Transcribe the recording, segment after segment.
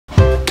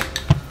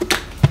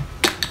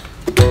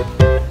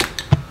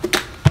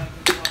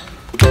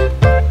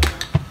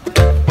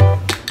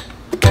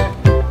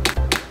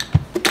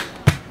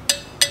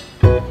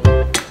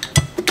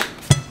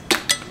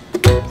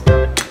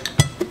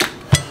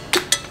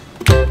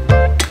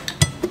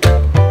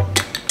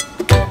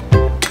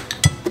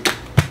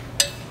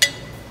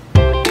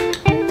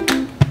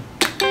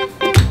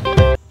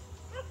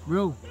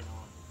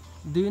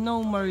Do you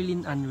know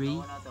Marilyn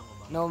Anne?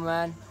 No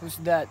man, who's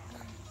that?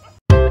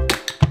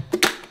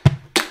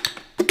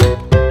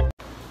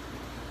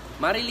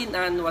 Marilyn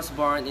Ann was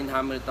born in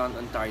Hamilton,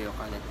 Ontario,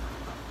 Canada.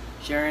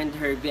 She earned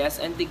her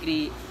BSN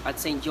degree at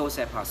St.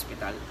 Joseph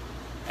Hospital,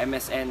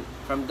 MSN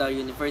from the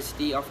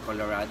University of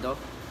Colorado,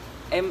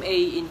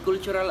 MA in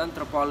Cultural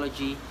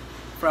Anthropology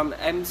from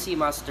MC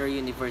Master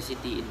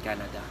University in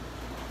Canada,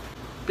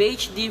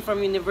 PhD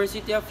from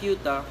University of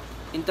Utah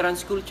in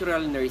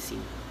Transcultural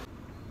Nursing.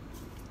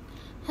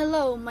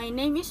 Hello, my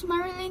name is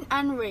Marilyn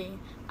Ann Ray.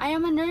 I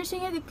am a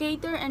nursing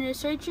educator and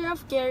researcher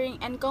of caring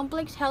and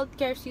complex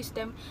healthcare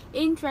system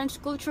in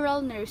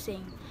transcultural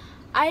nursing.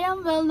 I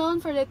am well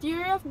known for the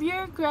theory of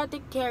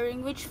bureaucratic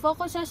caring, which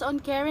focuses on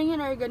caring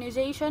and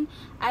organization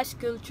as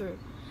culture.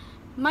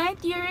 My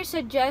theory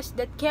suggests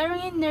that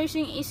caring in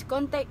nursing is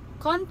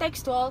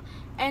contextual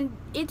and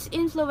it's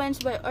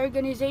influenced by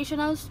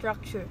organizational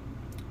structure.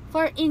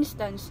 For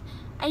instance,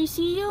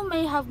 ICU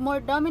may have more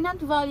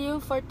dominant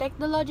value for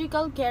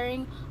technological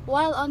caring,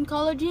 while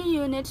oncology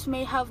units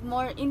may have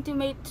more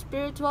intimate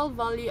spiritual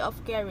value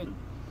of caring.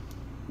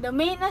 The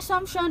main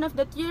assumption of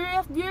the theory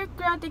of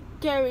bureaucratic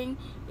caring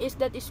is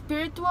that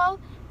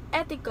spiritual,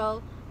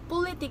 ethical,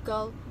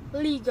 political,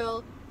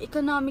 legal,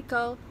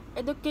 economical,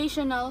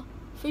 educational,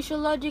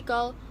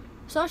 physiological,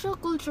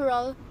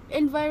 sociocultural,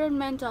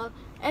 environmental,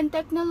 and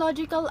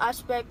technological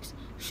aspects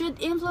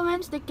should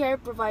influence the care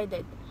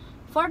provided.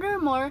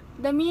 Furthermore,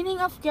 the meaning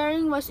of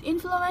caring was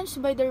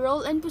influenced by the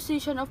role and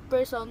position of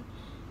person.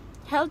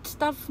 Health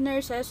staff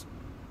nurses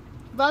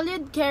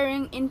valued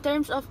caring in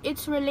terms of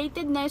its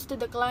relatedness to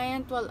the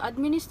client, while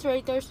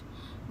administrators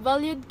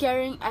valued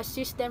caring as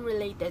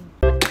system-related.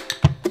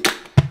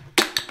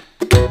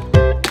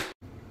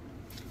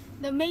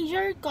 The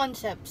major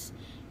concepts.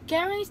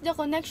 Caring is the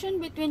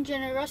connection between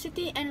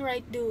generosity and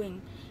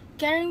right-doing.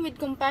 Caring with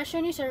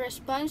compassion is a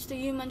response to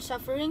human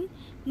suffering,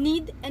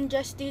 need, and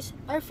justice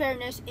or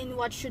fairness in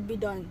what should be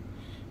done.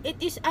 It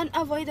is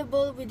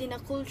unavoidable within a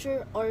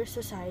culture or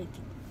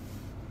society.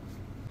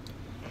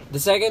 The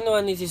second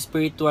one is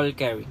spiritual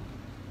caring.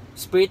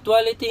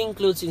 Spirituality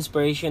includes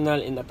inspirational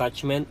and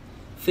attachment,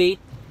 faith,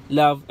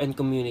 love, and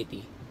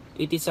community.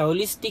 It is a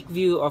holistic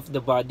view of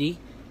the body,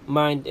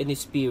 mind, and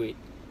spirit.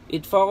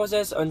 It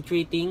focuses on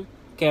treating,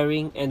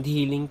 caring, and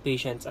healing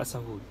patients as a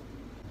whole.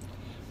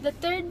 The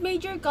third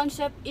major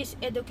concept is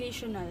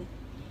educational.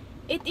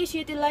 It is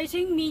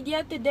utilizing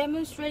media to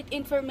demonstrate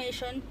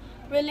information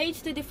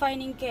relates to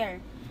defining care.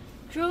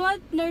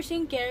 Throughout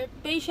nursing care,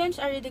 patients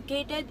are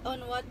educated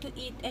on what to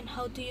eat and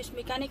how to use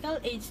mechanical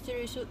aids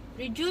to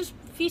reduce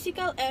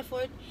physical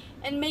effort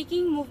and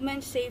making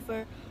movements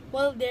safer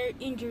while their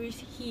injuries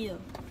heal.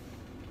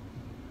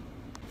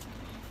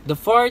 The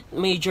fourth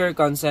major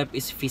concept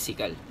is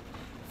physical.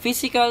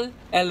 Physical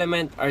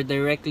elements are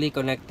directly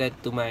connected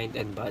to mind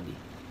and body.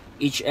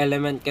 Each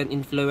element can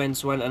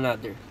influence one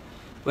another.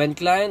 When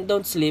clients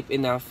don't sleep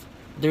enough,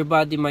 their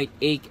body might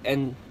ache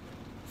and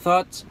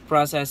thought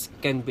process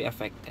can be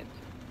affected.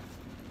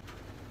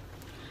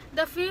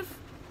 The fifth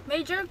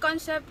major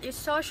concept is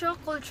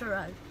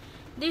socio-cultural.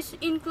 This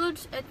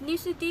includes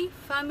ethnicity,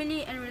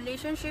 family, and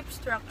relationship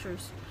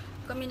structures.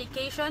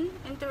 Communication,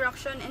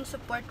 interaction, and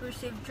support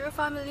received through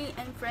family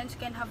and friends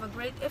can have a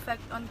great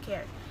effect on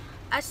care.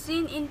 As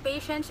seen in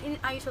patients in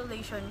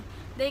isolation,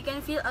 they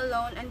can feel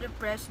alone and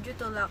depressed due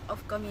to lack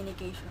of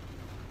communication.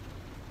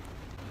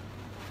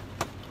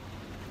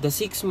 The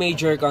sixth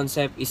major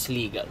concept is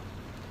legal.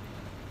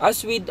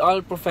 As with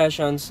all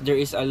professions, there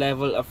is a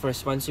level of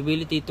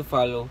responsibility to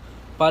follow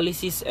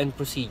policies and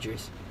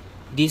procedures.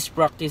 These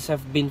practices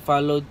have been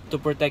followed to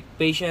protect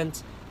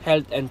patients'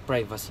 health and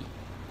privacy.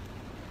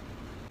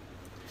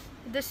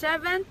 The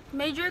seventh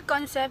major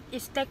concept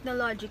is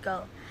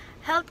technological.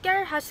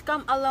 Healthcare has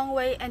come a long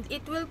way and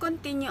it will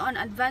continue on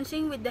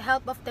advancing with the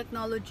help of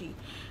technology.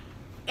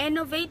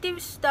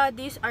 Innovative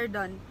studies are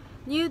done.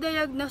 New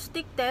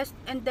diagnostic tests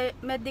and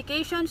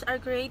medications are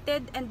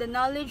created, and the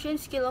knowledge and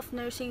skill of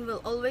nursing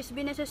will always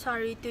be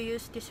necessary to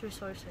use these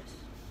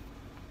resources.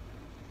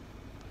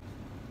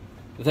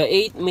 The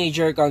eighth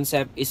major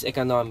concept is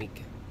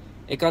economic.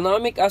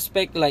 Economic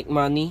aspects like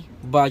money,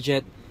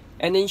 budget,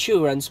 and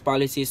insurance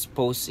policies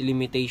pose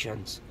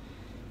limitations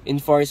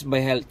enforced by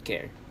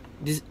healthcare.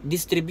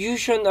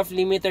 Distribution of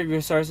limited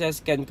resources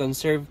can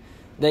conserve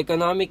the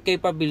economic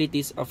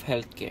capabilities of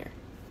healthcare.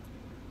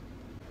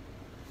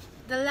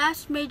 The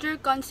last major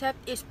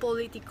concept is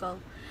political.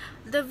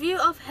 The view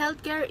of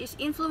healthcare is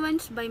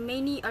influenced by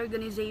many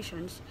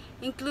organizations,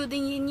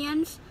 including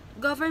unions,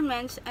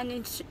 governments, and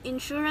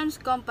insurance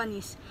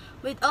companies.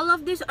 With all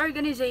of these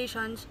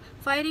organizations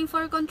fighting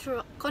for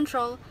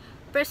control,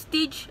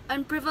 prestige,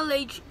 and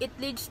privilege, it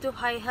leads to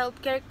high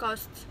healthcare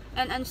costs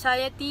and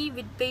anxiety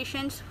with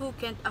patients who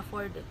can't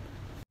afford it.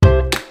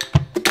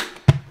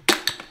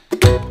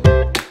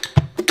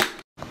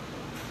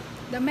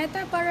 The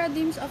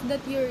meta-paradigms of the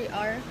theory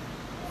are: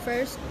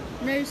 first,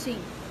 nursing.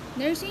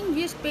 Nursing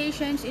views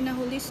patients in a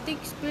holistic,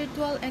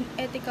 spiritual, and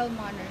ethical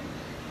manner.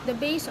 The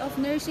base of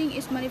nursing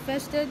is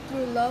manifested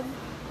through love,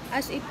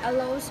 as it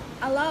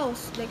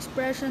allows the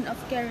expression of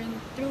caring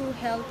through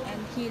health and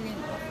healing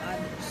of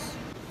others.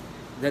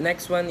 The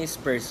next one is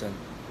person.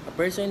 A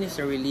person is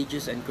a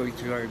religious and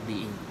cultural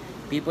being.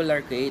 People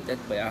are created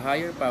by a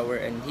higher power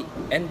and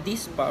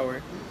this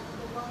power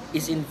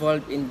is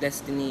involved in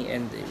destiny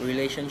and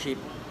relationship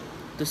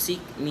to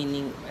seek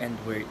meaning and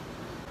worth.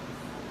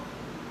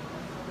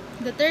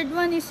 The third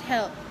one is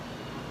health.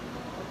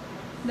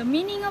 The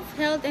meaning of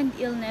health and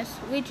illness,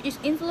 which is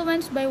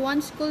influenced by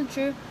one's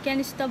culture,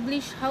 can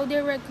establish how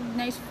they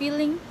recognize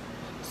feeling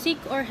sick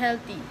or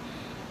healthy.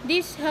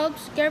 This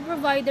helps care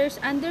providers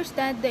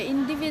understand the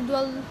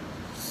individual's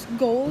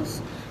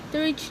goals to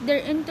reach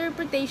their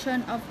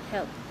interpretation of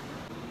health.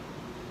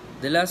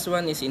 The last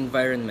one is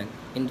environment.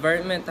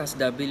 Environment has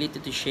the ability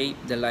to shape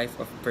the life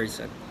of a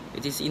person.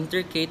 It is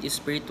intricate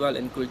spiritual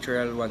and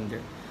cultural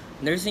wonder.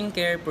 Nursing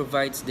care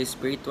provides the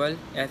spiritual,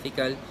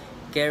 ethical,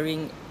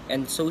 caring,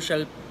 and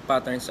social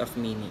patterns of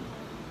meaning.